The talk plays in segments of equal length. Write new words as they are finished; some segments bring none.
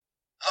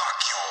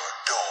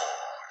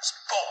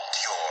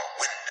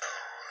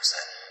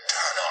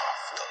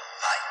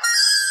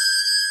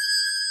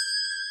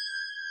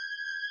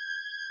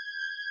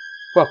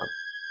Welcome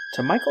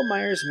to Michael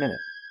Myers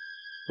Minute,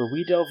 where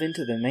we delve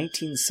into the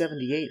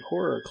 1978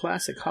 horror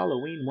classic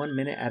Halloween 1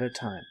 minute at a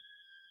time.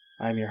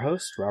 I'm your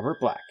host, Robert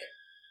Black.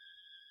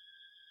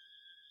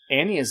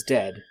 Annie is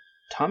dead,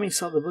 Tommy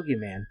saw the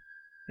boogeyman,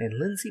 and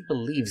Lindsay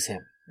believes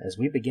him as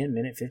we begin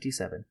minute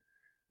 57.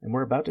 And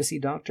we're about to see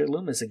Dr.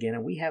 Loomis again,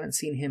 and we haven't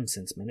seen him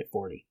since minute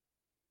 40.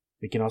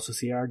 We can also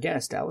see our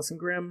guest, Allison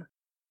Grimm,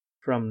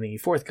 from the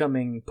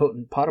forthcoming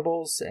Potent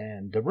Potables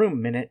and The Room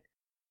Minute,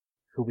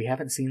 who we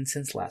haven't seen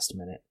since last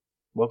minute.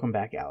 Welcome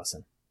back,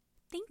 Allison.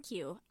 Thank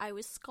you. I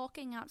was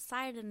skulking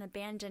outside an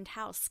abandoned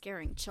house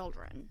scaring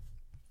children.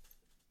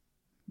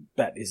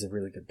 That is a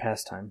really good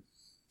pastime.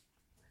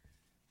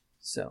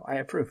 So, I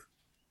approve.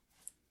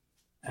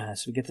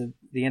 So we get to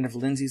the end of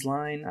Lindsay's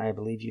line, I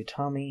believe you,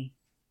 Tommy,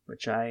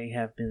 which I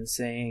have been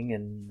saying,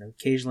 and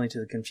occasionally to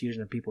the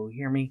confusion of people who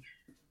hear me,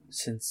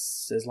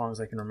 since as long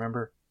as I can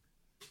remember.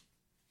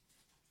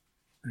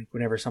 Like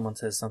whenever someone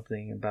says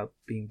something about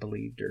being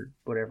believed or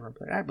whatever, I'm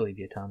like, I believe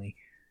you, Tommy.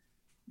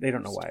 They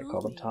don't know why I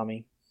call them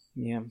Tommy.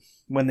 Yeah.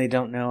 When they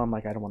don't know, I'm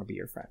like, I don't want to be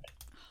your friend.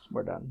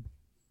 We're done.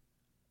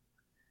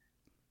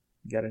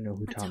 You gotta know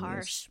who That's Tommy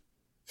harsh.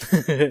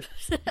 is.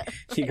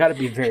 You gotta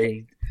be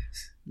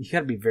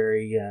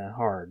very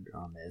hard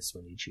on this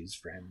when you choose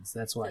friends.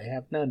 That's why I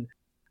have none.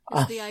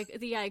 It's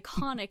the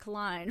iconic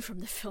line from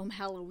the film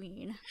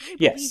Halloween. I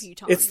Yes, believe you,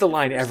 Tommy. it's the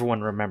line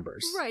everyone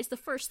remembers. Right, it's the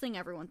first thing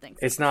everyone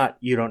thinks. It's not,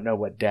 you don't know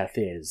what death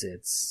is.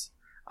 It's,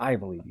 I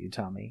believe you,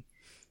 Tommy.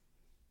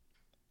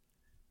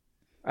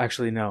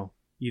 Actually, no.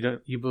 You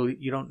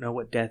don't know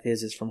what death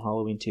is from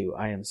Halloween 2.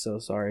 I am so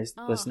sorry,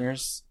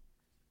 listeners.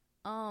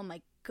 Oh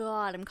my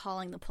god, I'm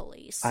calling the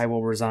police. I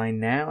will resign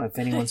now if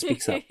anyone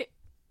speaks up.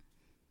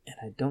 And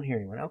I don't hear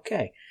anyone.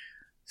 Okay.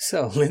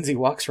 So, Lindsay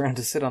walks around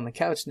to sit on the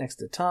couch next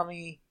to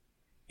Tommy.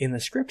 In the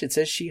script, it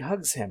says she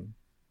hugs him.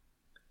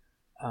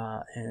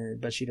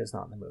 But she does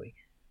not in the movie.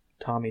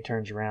 Tommy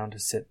turns around to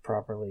sit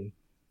properly.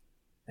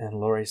 And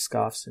Laurie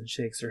scoffs and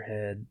shakes her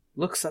head,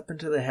 looks up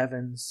into the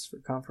heavens for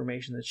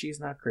confirmation that she's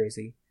not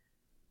crazy.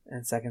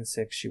 And second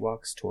 6, she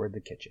walks toward the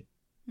kitchen.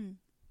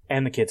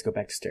 And the kids go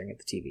back to staring at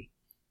the TV.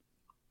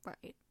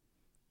 Right.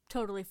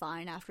 Totally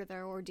fine after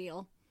their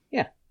ordeal.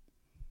 Yeah.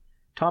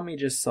 Tommy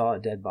just saw a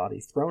dead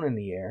body thrown in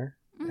the air,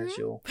 as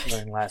you'll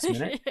learn last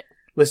minute.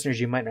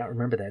 Listeners, you might not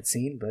remember that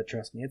scene, but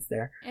trust me, it's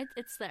there.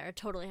 It's there. It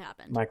totally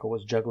happened. Michael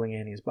was juggling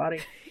Annie's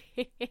body.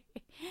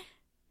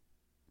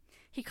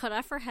 He cut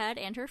off her head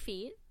and her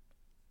feet,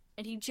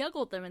 and he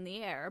juggled them in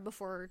the air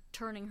before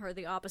turning her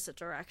the opposite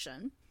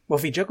direction. Well,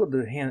 if he juggled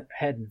the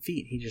head and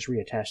feet, he just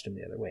reattached them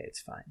the other way.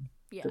 It's fine.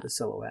 Yeah. To the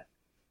silhouette.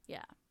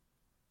 Yeah.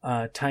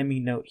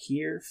 Timing note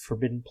here,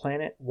 Forbidden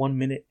Planet, 1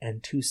 minute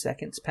and 2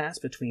 seconds pass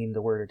between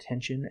the word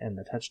attention and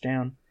the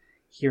touchdown.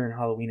 Here in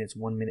Halloween, it's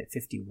 1 minute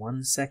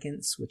 51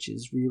 seconds, which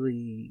is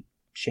really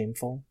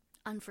shameful.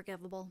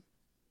 Unforgivable.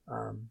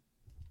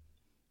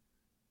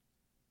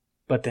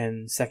 But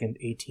then, second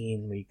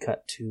 18, we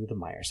cut to the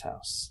Myers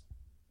house.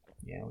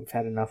 Yeah, we've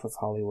had enough of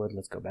Hollywood.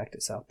 Let's go back to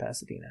South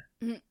Pasadena.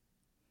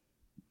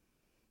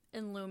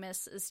 And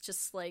Loomis is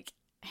just, like,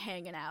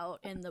 hanging out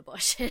in the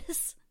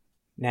bushes.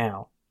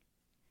 Now,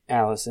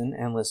 Allison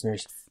and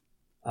listeners,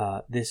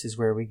 this is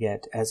where we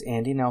get, as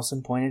Andy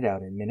Nelson pointed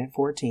out in minute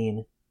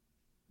 14,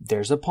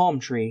 there's a palm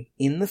tree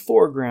in the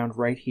foreground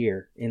right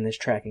here in this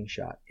tracking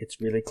shot. It's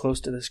really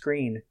close to the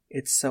screen.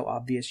 It's so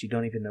obvious you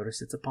don't even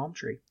notice it's a palm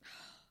tree.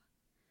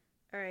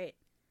 Alright,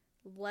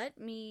 let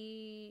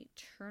me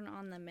turn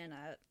on the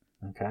minute.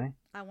 Okay.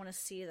 I want to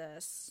see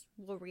this.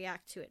 We'll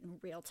react to it in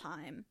real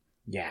time.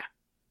 Yeah.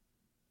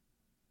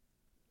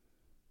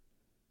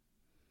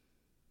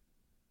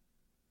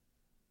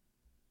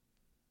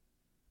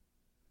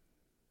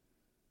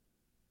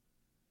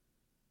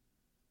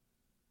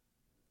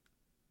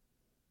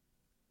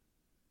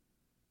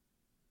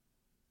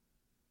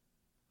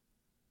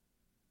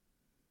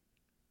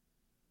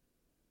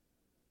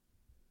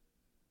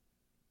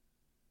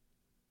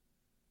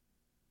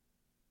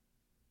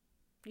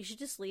 You should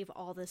just leave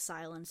all this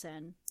silence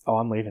in. Oh,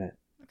 I'm leaving it.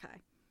 Okay.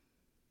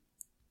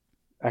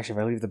 Actually,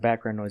 if I leave the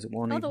background noise, it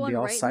won't even be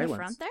all right silence. In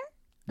the front there?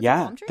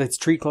 Yeah, that's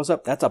tree close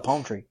up. That's a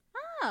palm tree.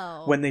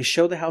 Oh. When they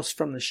show the house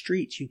from the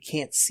street, you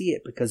can't see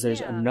it because there's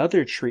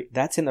another tree.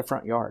 That's in the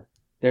front yard.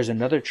 There's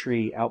another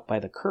tree out by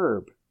the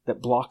curb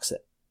that blocks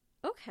it.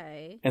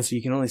 Okay. And so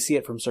you can only see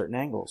it from certain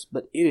angles.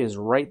 But it is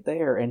right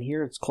there, and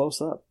here it's close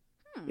up.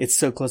 It's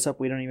so close up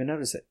we don't even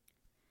notice it.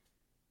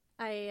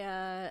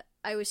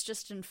 I was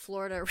just in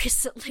Florida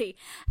recently,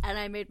 and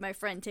I made my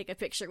friend take a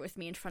picture with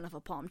me in front of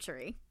a palm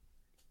tree.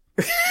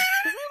 Because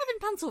I live in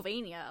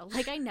Pennsylvania.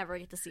 Like, I never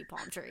get to see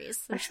palm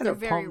trees. I had a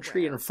palm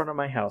tree in front of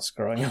my house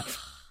growing up.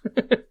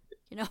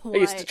 You know what? I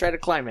used to try to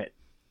climb it.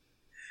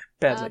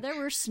 Badly. There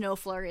were snow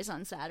flurries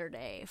on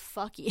Saturday.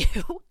 Fuck you.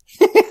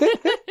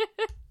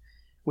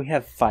 We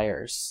have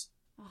fires.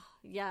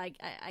 Yeah,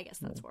 I guess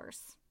that's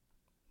worse.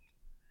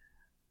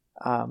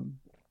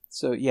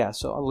 So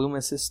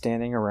Loomis is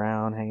standing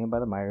around, hanging by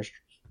the Myers,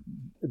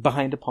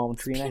 behind a palm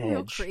tree and a hedge.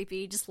 Real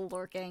creepy, just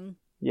lurking.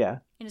 Yeah.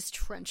 In his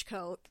trench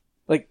coat.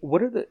 Like,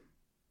 what are the...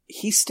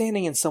 he's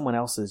standing in someone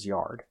else's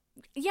yard.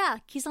 Yeah,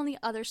 he's on the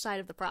other side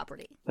of the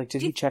property. Like,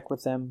 did he check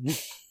with them?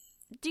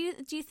 Do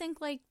you think,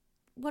 like,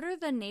 what are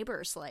the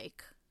neighbors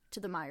like to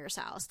the Myers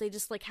house? They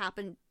just, like,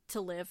 happen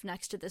to live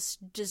next to this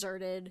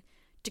deserted,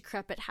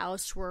 decrepit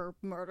house where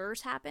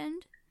murders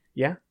happened?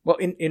 Yeah. Well,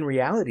 in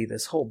reality,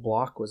 this whole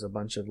block was a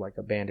bunch of, like,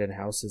 abandoned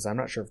houses. I'm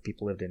not sure if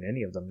people lived in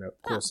any of them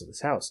close to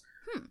this house.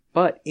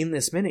 But in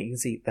this minute, you can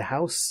see the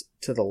house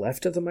to the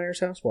left of the Myers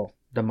house, well,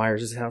 the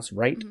Myers' house,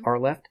 right, our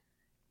left,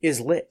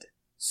 is lit.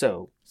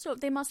 So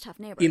they must have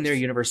neighbors. In their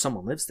universe,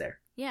 someone lives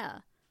there. Yeah.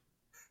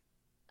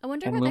 I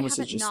wonder And why they Loomis is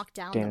haven't just knocked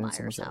down the standing Myers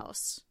someone's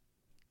house.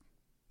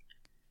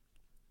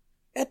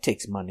 That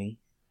takes money.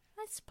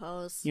 I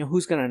suppose. You know,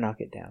 who's going to knock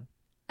it down?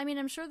 I mean,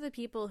 I'm sure the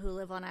people who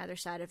live on either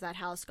side of that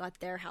house got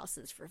their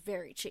houses for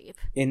very cheap.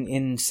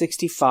 In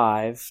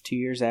 65, 2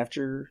 years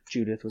after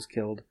Judith was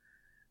killed,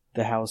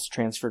 the house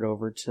transferred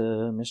over to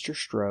Mr.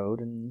 Strode,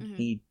 and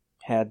he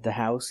had the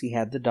house, he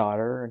had the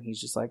daughter, and he's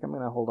just like, I'm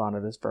going to hold on to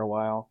this for a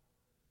while.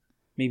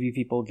 Maybe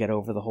people get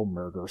over the whole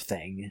murder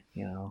thing,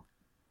 you know.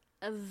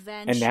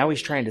 Eventually. And now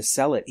he's trying to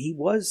sell it. He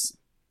was,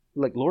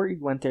 like, Lori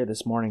went there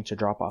this morning to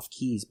drop off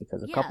keys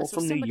because a couple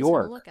from New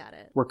York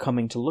were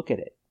coming to look at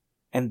it.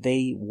 And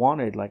they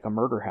wanted, like, a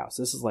murder house.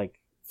 This is like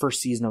first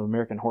season of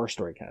American Horror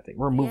Story kind of thing.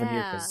 We're moving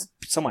here because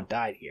someone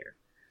died here.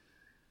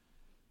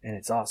 And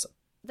it's awesome.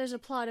 There's a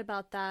plot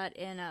about that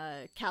in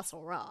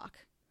Castle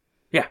Rock.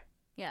 Yeah.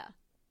 Yeah.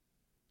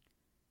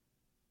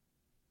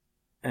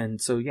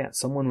 And so, yeah,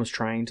 someone was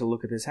trying to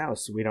look at this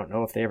house. We don't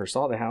know if they ever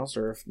saw the house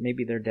or if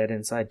maybe they're dead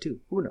inside, too.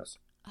 Who knows?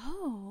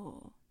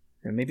 Oh.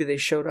 And maybe they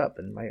showed up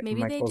and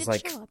Michael's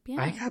like, show up, yeah.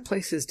 I got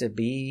places to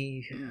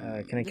be.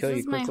 Can I kill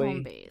you quickly? My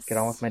home base. Get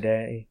on with my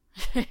day.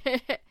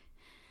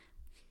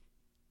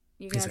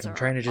 He's like, I'm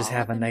trying to just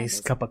have a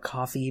nice cup of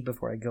coffee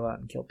before I go out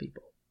and kill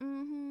people.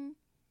 Mm-hmm.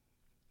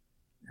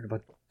 And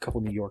about a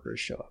couple New Yorkers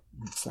show up.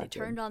 They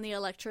turned on the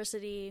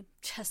electricity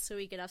just so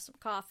he could have some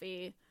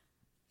coffee.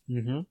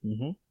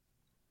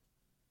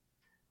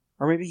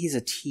 Or maybe he's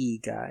a tea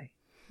guy.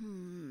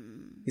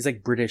 He's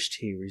like British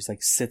tea, where he's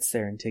like sits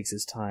there and takes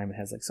his time and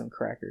has like some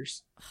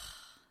crackers.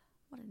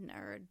 What a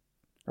nerd.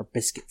 Or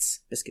biscuits.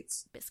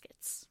 Biscuits.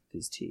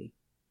 His tea.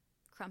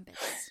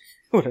 Crumpets.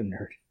 What a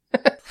nerd.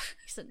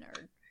 He's a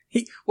nerd.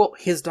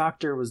 His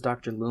doctor was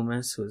Dr.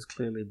 Loomis, who was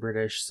clearly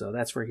British, so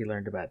that's where he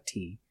learned about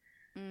tea.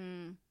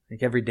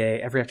 Like every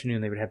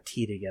afternoon they would have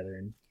tea together,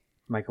 and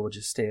Michael would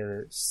just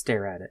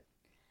stare at it.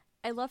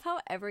 I love how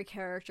every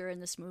character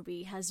in this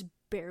movie has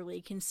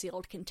barely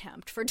concealed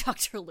contempt for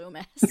Dr.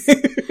 Loomis.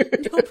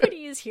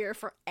 Nobody is here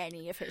for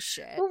any of his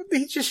shit. Well,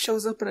 he just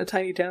shows up in a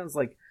tiny town. It's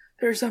like,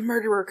 there's a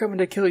murderer coming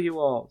to kill you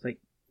all. It's like,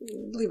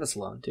 leave us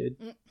alone, dude.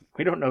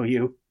 We don't know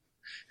you.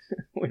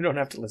 We don't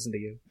have to listen to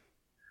you.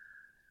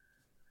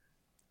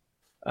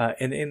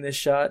 And in this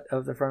shot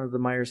of the front of the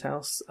Myers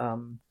house,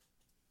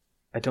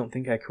 I don't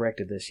think I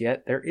corrected this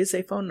yet. There is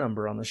a phone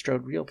number on the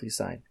Strode Realty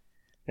sign.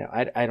 Now,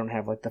 I don't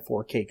have like the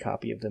 4K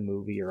copy of the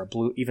movie or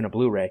even a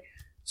Blu-ray,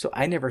 so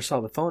I never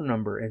saw the phone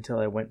number until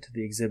I went to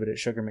the exhibit at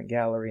Sugarman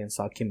Gallery and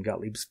saw Kim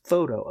Gottlieb's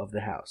photo of the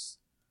house.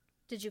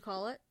 Did you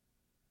call it?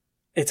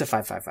 It's a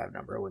 555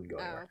 number. I wouldn't go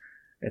anywhere.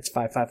 It's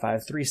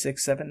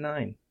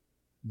 555-3679.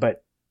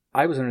 But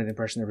I was under the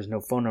impression there was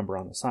no phone number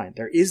on the sign.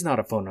 There is not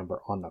a phone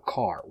number on the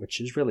car, which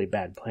is really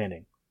bad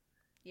planning.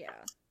 Yeah.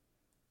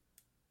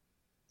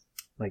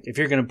 Like, if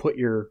you're going to put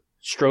your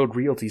Strode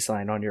Realty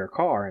sign on your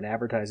car and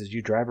advertise as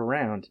you drive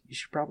around, you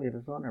should probably have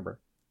a phone number.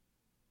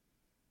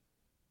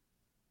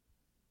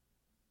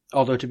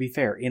 Although, to be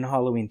fair, in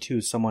Halloween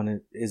 2,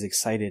 someone is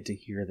excited to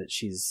hear that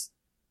she's,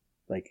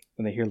 like,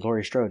 when they hear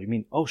Laurie Strode, you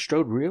mean, oh,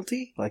 Strode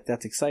Realty? Like,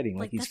 that's exciting.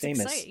 Like he's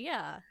famous.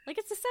 Yeah. Like,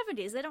 it's the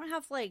 70s. They don't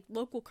have, like,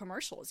 local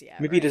commercials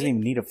yet. Maybe he doesn't even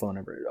need a phone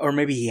number. Or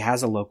maybe he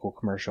has a local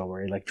commercial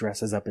where he, like,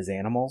 dresses up as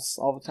animals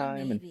all the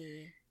time. Maybe.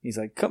 And he's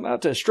like, come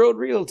out to Strode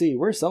Realty.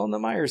 We're selling the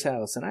Myers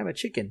house, and I'm a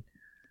chicken.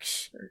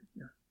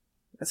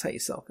 That's how you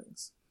sell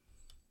things.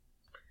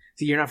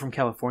 See, you're not from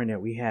California.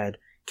 We had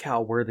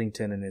Cal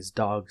Worthington and his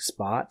dog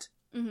Spot,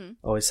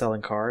 always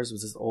selling cars. It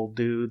was this old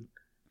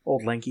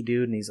lanky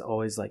dude, and he's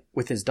always like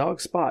with his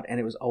dog Spot, and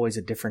it was always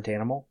a different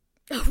animal.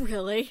 Oh,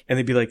 really? And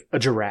they'd be like a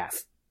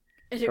giraffe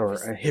or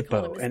a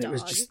hippo, and it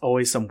was just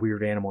always some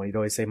weird animal. He'd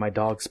always say, "My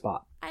dog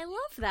Spot." I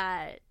love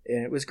that.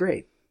 And it was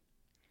great.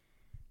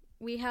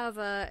 We have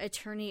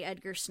attorney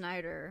Edgar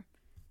Snyder,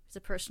 who's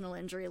a personal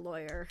injury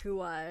lawyer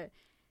who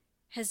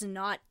has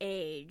not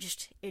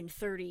aged in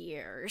 30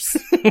 years.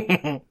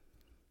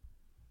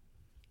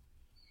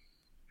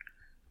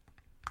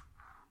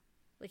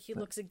 Like, he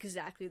looks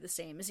exactly the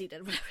same as he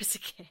did when I was a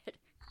kid.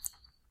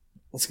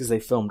 That's because they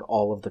filmed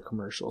all of the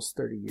commercials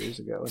 30 years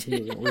ago, and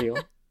he wasn't real.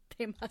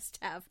 They must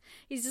have.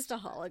 He's just a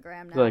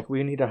hologram now. They're like,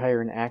 we need to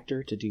hire an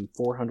actor to do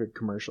 400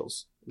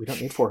 commercials. We don't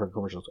need 400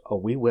 commercials. Oh,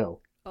 we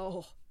will.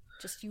 Oh,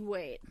 just you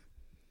wait.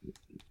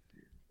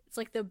 It's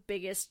like the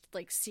biggest,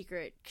 like,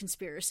 secret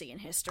conspiracy in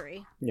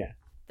history. Yeah,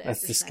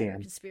 that's the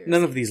scam.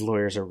 None of these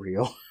lawyers are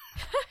real.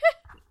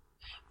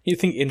 You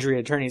think injury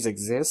attorneys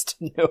exist?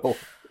 No.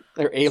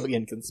 They're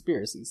alien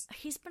conspiracies.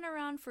 He's been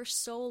around around for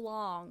so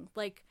long.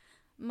 Like,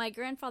 my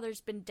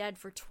grandfather's been dead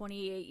for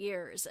 28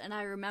 years, and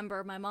I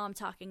remember my mom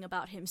talking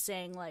about him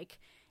saying, like,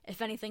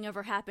 if anything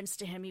ever happens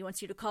to him, he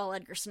wants you to call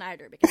Edgar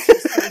Snyder because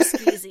he's so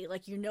skeezy.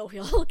 Like, you know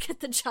he'll get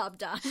the job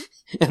done.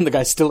 And the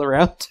guy's still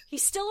around?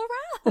 He's still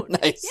around.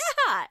 Nice.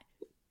 Yeah.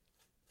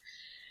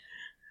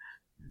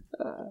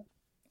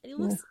 He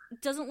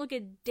doesn't look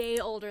a day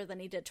older than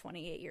he did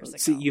 28 years ago.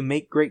 See, you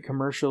make great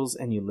commercials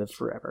and you live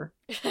forever.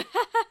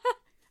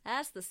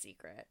 That's the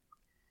secret.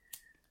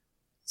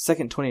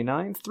 Second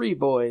 29, 3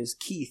 boys,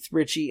 Keith,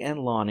 Richie, and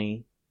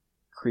Lonnie,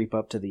 creep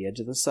up to the edge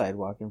of the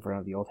sidewalk in front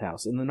of the old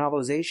house. In the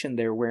novelization,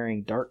 they're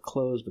wearing dark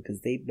clothes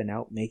because they've been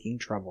out making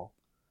trouble.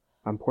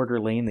 On Porter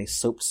Lane, they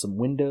soaped some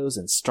windows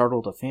and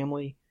startled a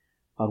family.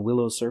 On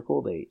Willow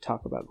Circle, they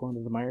talk about going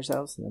to the Myers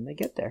house, and then they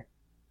get there.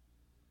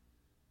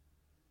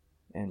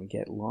 And we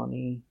get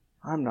Lonnie,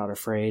 I'm not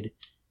afraid.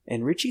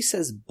 And Richie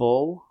says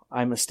bull.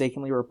 I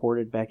mistakenly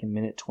reported back in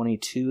minute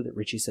 22 that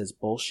Richie says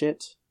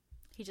bullshit.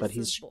 He just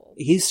says bull.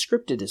 He's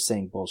scripted as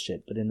saying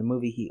bullshit, but in the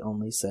movie he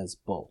only says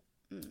bull.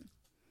 Mm.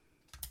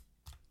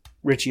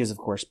 Richie is, of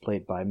course,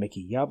 played by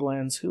Mickey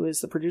Yablans, who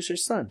is the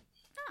producer's son.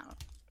 Oh.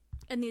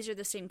 And these are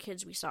the same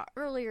kids we saw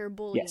earlier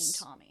bullying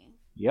Tommy.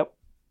 Yep.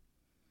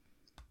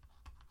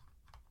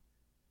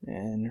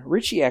 And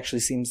Richie actually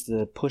seems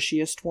the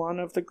pushiest one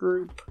of the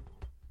group.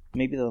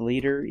 Maybe the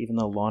leader, even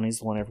though Lonnie's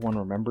the one everyone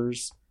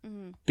remembers.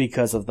 Mm-hmm.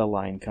 Because of the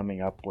line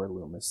coming up where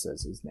Loomis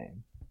says his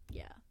name.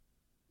 Yeah.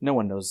 No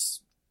one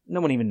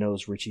even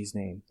knows Richie's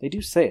name. They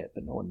do say it,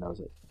 but no one knows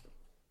it.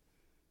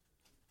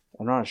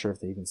 I'm not sure if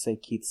they even say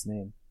Keith's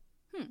name.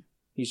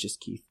 He's just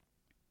Keith.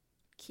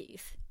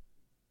 Keith.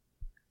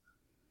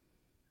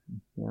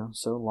 Yeah,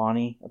 so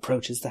Lonnie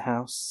approaches the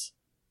house.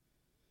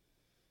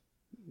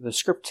 The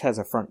script has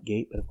a front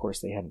gate, but of course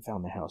they hadn't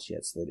found the house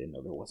yet, so they didn't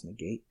know there wasn't a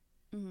gate.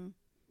 Mm-hmm.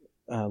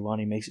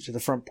 Lonnie makes it to the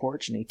front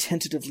porch, and he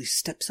tentatively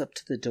steps up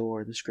to the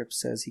door. The script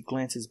says he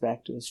glances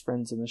back to his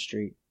friends in the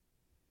street.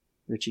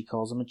 Richie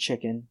calls him a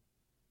chicken.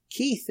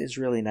 Keith is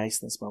really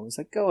nice in this moment. He's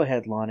like, go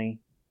ahead,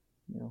 Lonnie.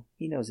 You know,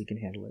 he knows he can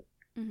handle it.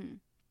 Mm-hmm.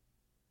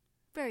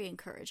 Very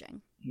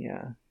encouraging.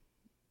 Yeah.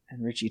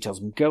 And Richie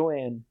tells him, go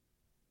in.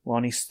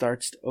 Lonnie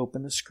starts to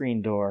open the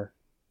screen door,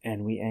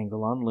 and we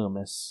angle on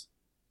Loomis,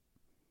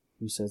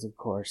 who says, of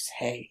course,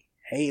 hey,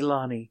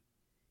 Lonnie,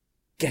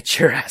 get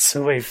your ass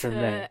away from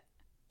there.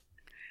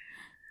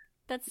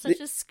 That's such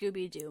a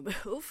Scooby-Doo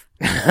move.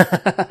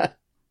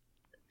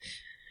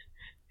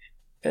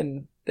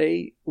 And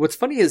what's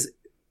funny is,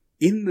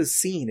 in the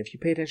scene, if you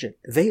pay attention,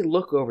 they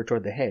look over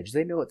toward the hedge.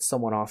 They know it's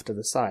someone off to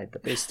the side,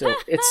 but it's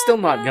still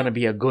not going to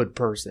be a good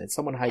person. It's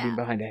someone hiding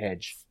behind a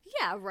hedge.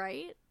 Yeah,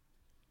 right?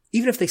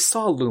 Even if they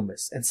saw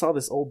Loomis and saw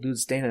this old dude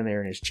standing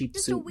there in his cheap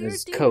suit and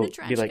his coat,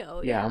 be like,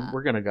 yeah,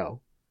 we're going to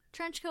go.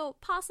 Trench coat,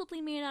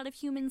 possibly made out of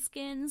human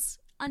skins,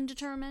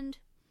 undetermined.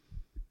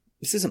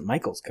 This isn't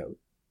Michael's coat.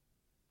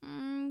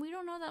 We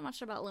don't know that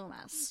much about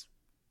Loomis.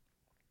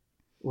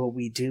 Well,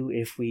 we do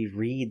if we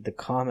read the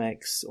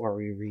comics or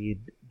we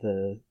read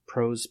the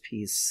prose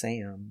piece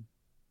Sam.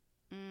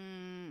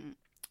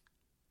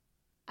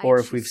 Or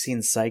if we've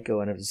seen Psycho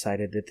and have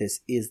decided that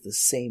this is the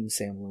same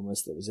Sam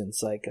Loomis that was in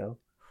Psycho,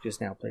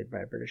 just now played by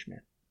a British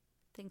man.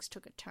 Things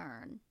took a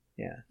turn.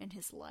 Yeah. In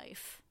his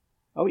life.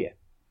 Oh, yeah.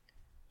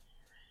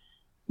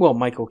 Well,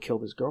 Michael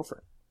killed his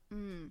girlfriend.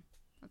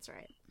 That's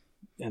right.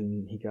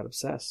 And he got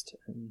obsessed.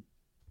 And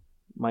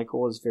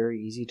Michael is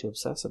very easy to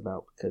obsess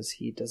about because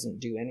he doesn't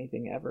do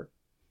anything ever.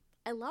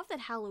 I love that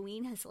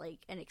Halloween has like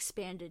an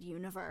expanded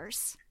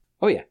universe.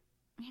 Oh yeah.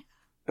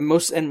 And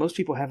most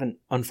people haven't.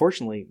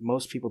 Unfortunately,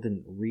 most people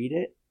didn't read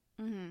it.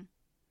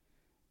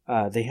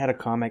 Mm-hmm. They had a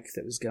comic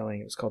that was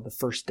going. It was called The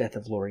First Death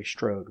of Laurie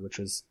Strode, which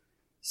was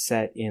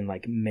set in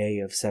like May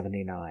of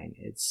 '79.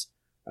 It's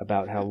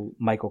about how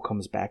Michael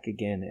comes back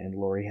again, and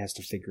Laurie has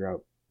to figure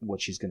out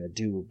what she's going to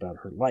do about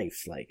her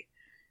life, like.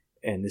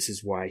 And this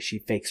is why she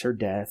fakes her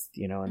death,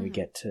 you know, and we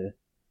get to...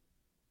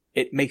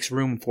 It makes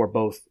room for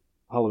both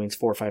Halloweens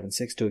 4, 5, and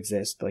 6 to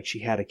exist. Like, she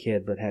had a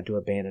kid but had to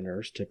abandon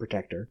her to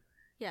protect her.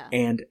 Yeah.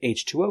 And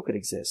H2O could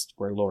exist,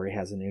 where Laurie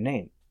has a new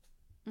name.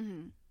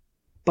 Mm-hmm.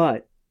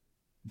 But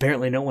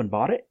apparently no one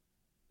bought it,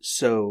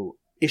 so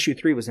issue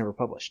 3 was never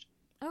published.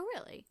 Oh,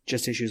 really?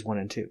 Just issues 1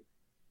 and 2.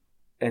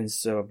 And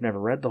so I've never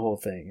read the whole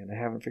thing, and I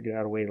haven't figured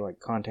out a way to like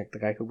contact the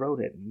guy who wrote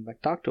it and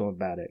like talk to him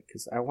about it,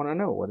 because I want to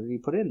know, what did he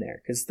put in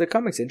there? Because the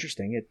comic's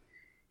interesting. It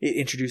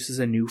introduces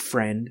a new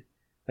friend.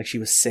 Like, she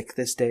was sick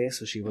this day,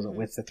 so she wasn't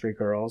with the 3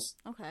 girls.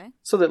 Okay.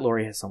 So that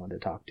Laurie has someone to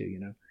talk to, you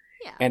know?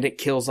 Yeah. And it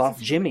kills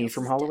off Jimmy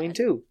from Halloween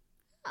 2.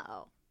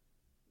 Oh.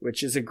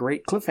 Which is a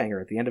great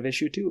cliffhanger at the end of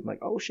issue 2. I'm like,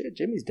 oh shit,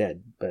 Jimmy's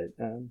dead. But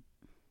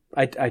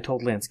I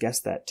told Lance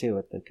Guest that too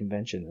at the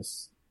convention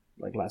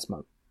last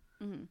month.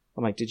 Mm-hmm.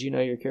 I'm like, did you know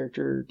your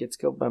character gets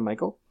killed by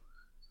Michael?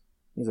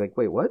 He's like,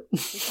 wait, what?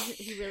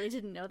 He really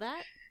didn't know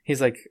that? He's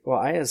like, well,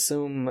 I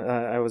assume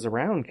I was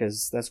around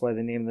because that's why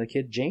they named the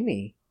kid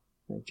Jamie.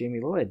 Like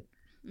Jamie Lloyd.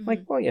 I'm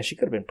like, well, yeah, she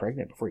could have been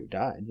pregnant before you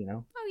died, you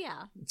know? Oh,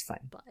 yeah. It's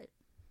fine. But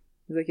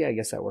he's like, yeah, I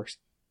guess that works.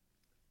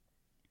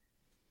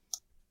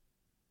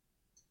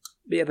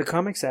 But yeah, the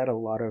comics add a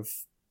lot of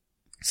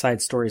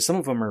side stories. Some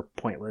of them are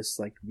pointless,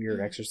 like weird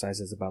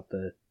exercises about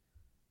the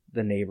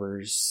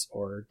neighbors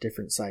or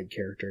different side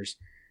characters.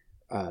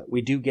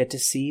 We do get to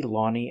see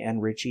Lonnie and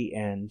Richie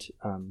and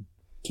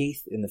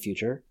Keith in the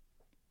future.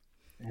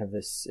 I have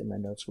this in my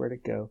notes. Where'd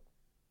it go?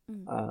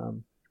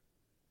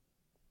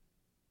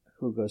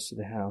 Who goes to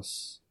the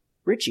house?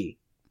 Richie.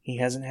 He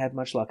hasn't had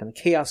much luck in the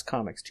Chaos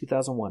Comics,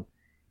 2001.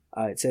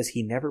 It says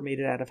he never made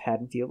it out of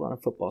Haddonfield on a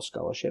football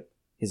scholarship.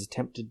 His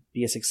attempt to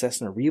be a success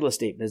in a real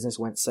estate business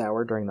went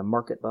sour during the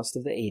market bust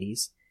of the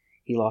 80s.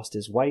 He lost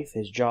his wife,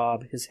 his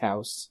job, his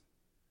house.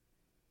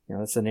 You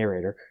know, that's the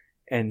narrator.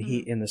 And he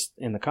in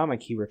the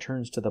comic, he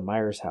returns to the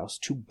Myers house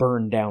to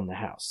burn down the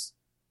house.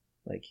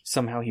 Like,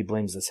 somehow he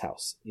blames this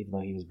house, even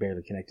though he was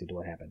barely connected to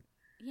what happened.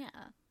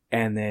 Yeah.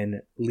 And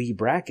then Lee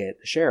Brackett,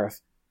 the sheriff,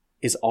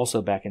 is also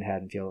back in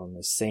Haddonfield on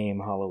the same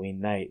Halloween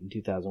night in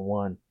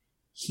 2001.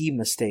 He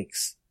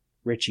mistakes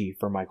Richie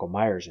for Michael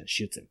Myers and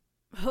shoots him.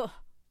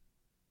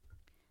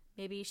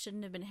 Maybe he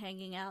shouldn't have been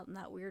hanging out in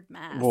that weird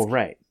mask. Well,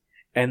 right.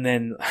 And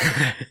then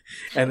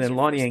and then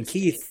Lonnie and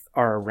mistake. Keith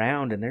are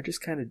around, and they're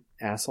just kind of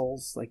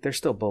assholes. Like, they're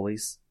still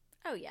bullies.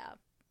 Oh, yeah.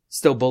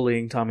 Still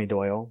bullying Tommy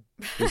Doyle,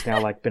 who's now,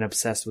 like, been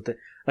obsessed with it.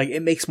 Like,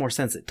 it makes more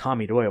sense that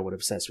Tommy Doyle would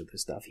obsess with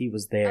this stuff. He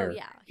was there. Oh,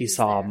 yeah. He was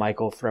saw there.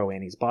 Michael throw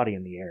Annie's body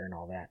in the air and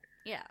all that.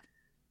 Yeah.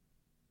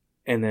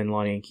 And then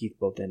Lonnie and Keith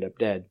both end up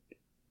dead.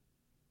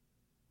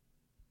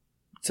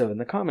 So in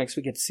the comics,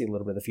 we get to see a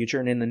little bit of the future.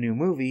 And in the new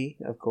movie,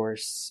 of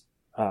course,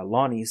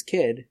 Lonnie's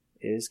kid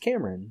is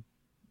Cameron.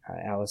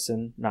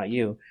 Allison, not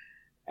you.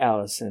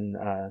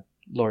 Allison,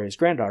 Laurie's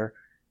granddaughter.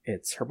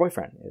 It's her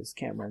boyfriend, is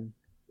Cameron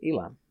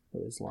Elam,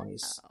 who is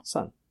Lonnie's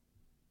son.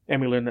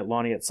 And we learn that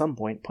Lonnie at some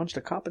point punched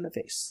a cop in the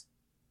face.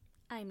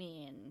 I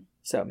mean...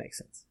 So it makes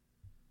sense.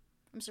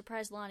 I'm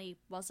surprised Lonnie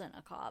wasn't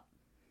a cop.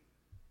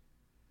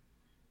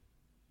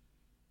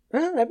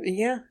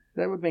 Yeah,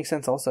 that would make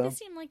sense also. It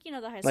seemed like, the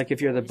high school Like,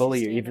 if you're the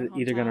bullies bully, who you're stay in their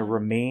either going to hometown.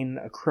 remain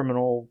a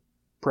criminal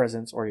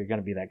presence, or you're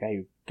going to be that guy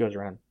who goes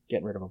around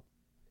getting rid of them.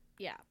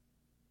 Yeah.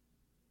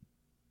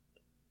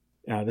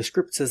 The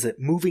script says that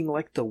moving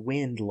like the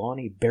wind,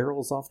 Lonnie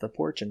barrels off the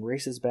porch and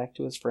races back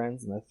to his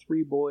friends, and the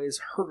three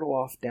boys hurtle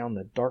off down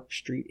the dark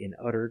street in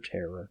utter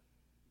terror.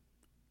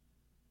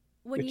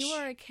 When you Which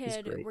were a is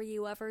kid, great. were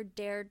you ever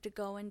dared to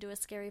go into a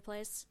scary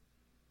place?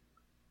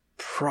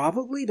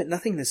 Probably, but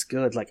nothing this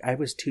good. Like, I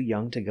was too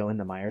young to go in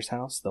the Myers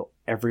house, though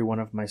every one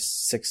of my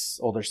 6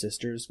 older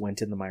sisters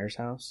went in the Myers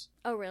house.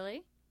 Oh,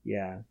 really?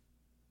 Yeah.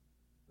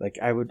 Like,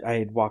 I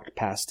had walked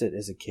past it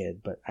as a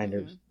kid, but I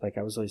never,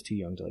 I was always too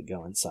young to,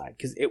 go inside.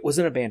 Because it was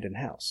an abandoned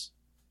house.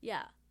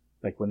 Yeah.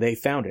 Like, when they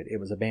found it, it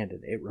was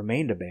abandoned. It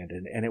remained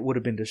abandoned, and it would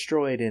have been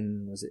destroyed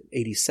in, was it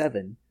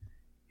 87,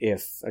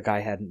 if a guy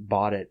hadn't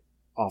bought it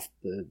off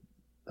the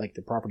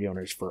property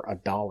owners for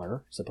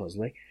 $1,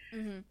 supposedly.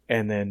 Mm-hmm.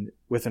 And then,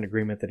 with an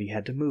agreement that he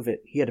had to move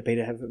it, he had to pay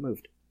to have it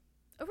moved.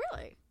 Oh,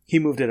 really? He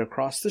moved it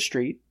across the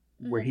street,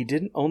 where he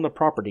didn't own the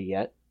property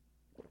yet,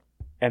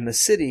 and the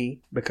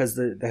city, because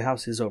the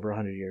house is over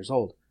 100 years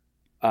old,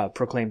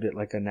 proclaimed it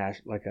like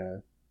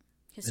a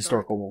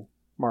historical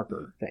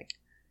marker thing.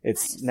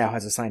 It's Nice. now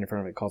has a sign in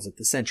front of it, calls it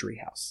the Century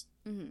House,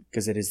 Mm-hmm.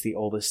 because it is the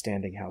oldest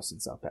standing house in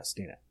South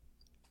Pasadena.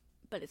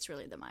 But it's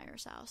really the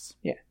Myers house.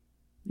 Yeah.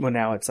 Well,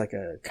 now it's like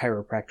a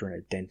chiropractor and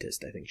a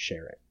dentist, I think,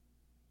 share it.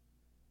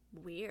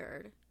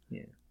 Weird.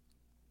 Yeah.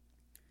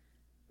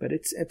 But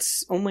it's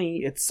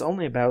only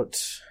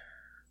about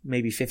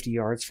maybe 50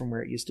 yards from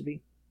where it used to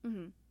be.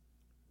 Mm-hmm.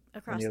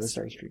 Across on the other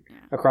side of the street. Yeah.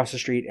 Across the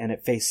street, and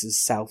it faces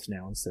south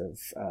now instead of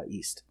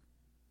east.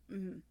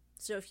 Mm-hmm.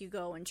 So if you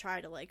go and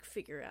try to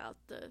figure out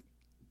the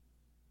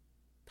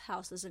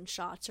houses and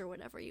shots or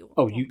whatever, you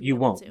Oh, won't be you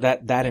able won't. to.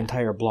 That Yeah.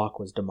 entire block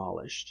was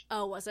demolished.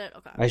 Oh, was it?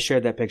 Okay. I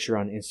shared that picture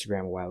on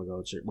Instagram a while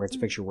ago, where it's a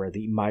picture where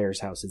the Myers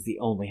house is the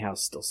only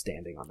house still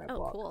standing on that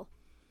block. Cool.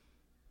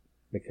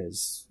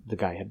 Because the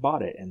guy had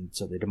bought it, and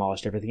so they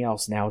demolished everything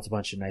else. Now it's a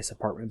bunch of nice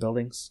apartment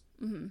buildings.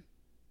 Mm-hmm.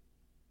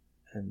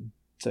 And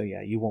so,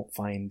 yeah, you won't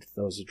find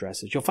those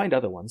addresses. You'll find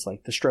other ones,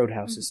 like the Strode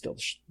house is still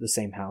the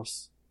same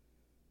house.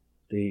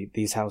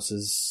 These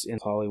houses in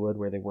Hollywood,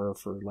 where they were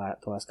for the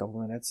last couple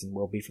of minutes and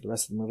will be for the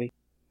rest of the movie,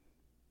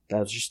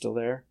 those are still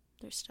there.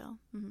 They're still.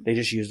 Mm-hmm. They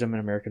just used them in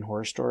American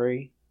Horror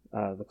Story,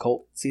 the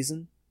cult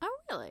season. Oh,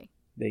 really?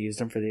 They used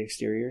them for the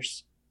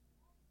exteriors.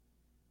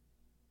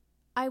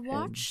 I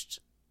watched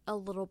a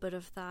little bit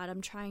of that.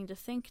 I'm trying to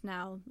think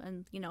now,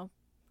 and They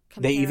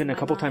compare even in a my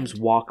couple mind. times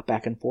walk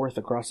back and forth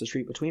across the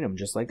street between them,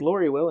 just like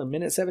Lori will in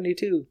minute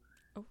 72,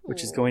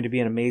 which is Ooh. going to be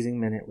an amazing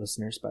minute,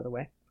 listeners, by the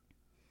way.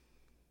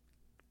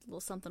 A little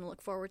something to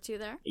look forward to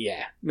there.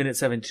 Yeah. Minute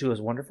 72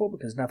 is wonderful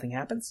because nothing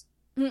happens.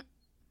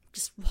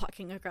 Just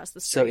walking across the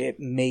So street. it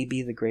may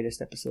be the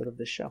greatest episode of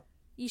this show.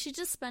 You should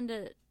just spend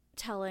it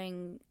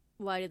telling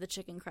 "Why did the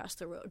chicken cross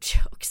the road?"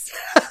 jokes.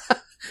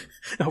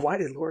 Why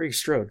did Laurie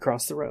Strode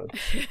cross the road?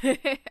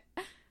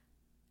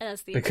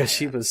 That's the Because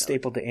she entire was episode.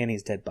 stapled to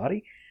Annie's dead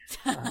body?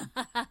 Yeah.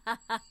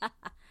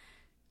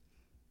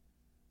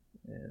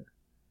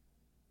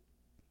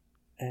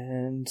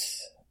 And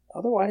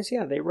otherwise, otherwise,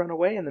 yeah, they run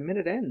away and the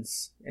minute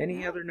ends.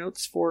 Any other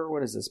notes for,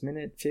 what is this,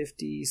 minute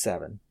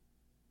 57?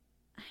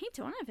 I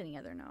don't have any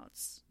other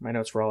notes. My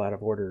notes were all out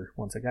of order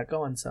once I got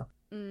going, so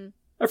Mm.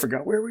 I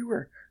forgot where we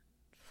were.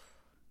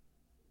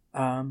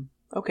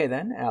 Okay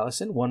then,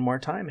 Allison, one more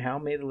time. How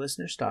may the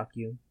listener stalk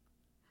you?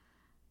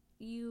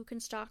 You can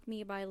stalk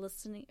me by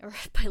listening, or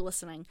by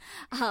listening.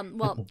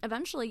 Well,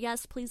 eventually,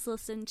 yes, please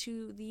listen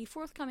to the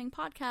forthcoming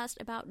podcast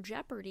about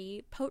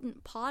Jeopardy,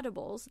 Potent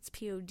Podables. It's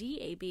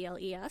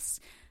Podables.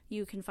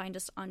 You can find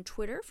us on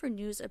Twitter for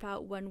news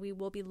about when we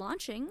will be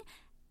launching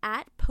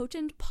at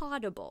Potent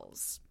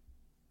Podables.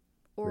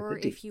 Or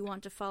if you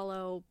want to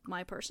follow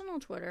my personal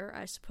Twitter,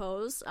 I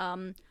suppose,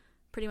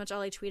 pretty much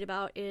all I tweet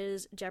about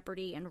is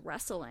Jeopardy and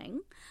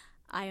wrestling.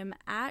 I am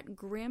at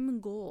Grim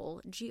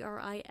Goal,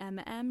 GRIMMGHOUL.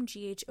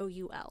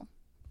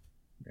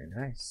 Very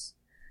nice.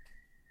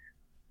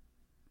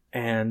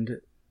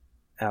 And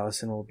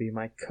Allison will be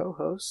my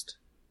co-host,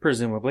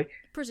 presumably.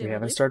 We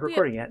haven't started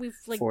recording yet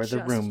for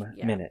the Room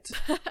Minute.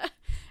 It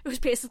was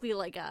basically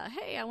like,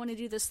 hey, I want to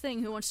do this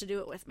thing. Who wants to do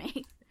it with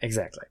me?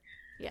 Exactly.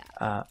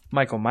 Yeah.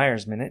 Michael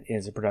Myers Minute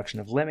is a production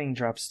of Lemming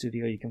Drops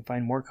Studio. You can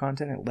find more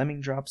content at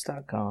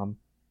lemmingdrops.com.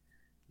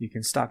 You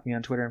can stalk me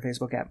on Twitter and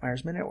Facebook at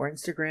Myers Minute, or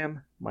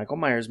Instagram, Michael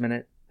Myers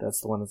Minute. That's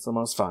the one that's the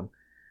most fun.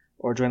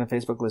 Or join the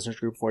Facebook listeners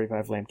group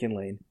 45 Lambkin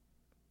Lane.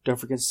 Don't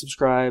forget to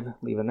subscribe,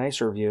 leave a nice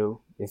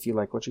review if you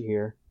like what you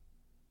hear,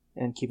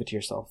 and keep it to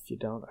yourself. If you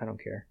don't, I don't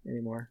care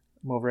anymore.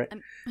 I'm over it.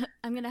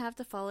 I'm going to have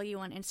to follow you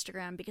on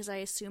Instagram because I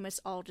assume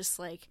it's all just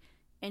like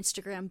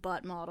Instagram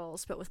butt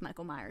models, but with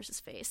Michael Myers'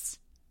 face.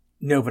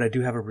 No, but I do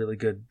have a really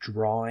good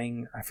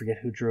drawing. I forget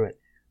who drew it.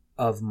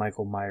 Of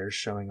Michael Myers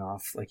showing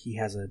off, like he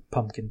has a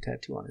pumpkin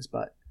tattoo on his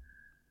butt.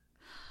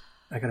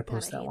 I gotta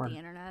post that one.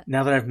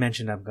 Now that I've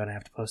mentioned, I'm gonna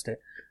have to post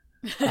it.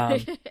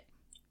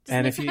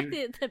 And if you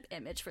the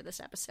image for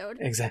this episode,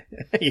 exactly,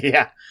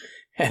 yeah.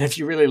 And if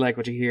you really like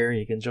what you hear,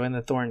 you can join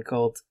the Thorn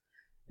Cult,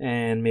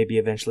 and maybe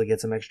eventually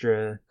get some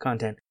extra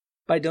content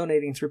by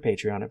donating through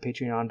Patreon at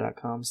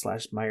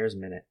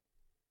patreon.com/MyersMinute.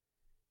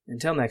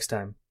 Until next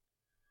time.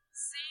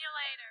 See you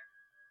later.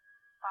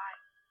 Bye.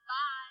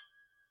 Bye.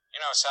 You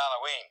know, it's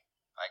Halloween.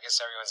 I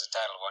guess everyone's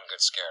entitled to one good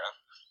scare, huh?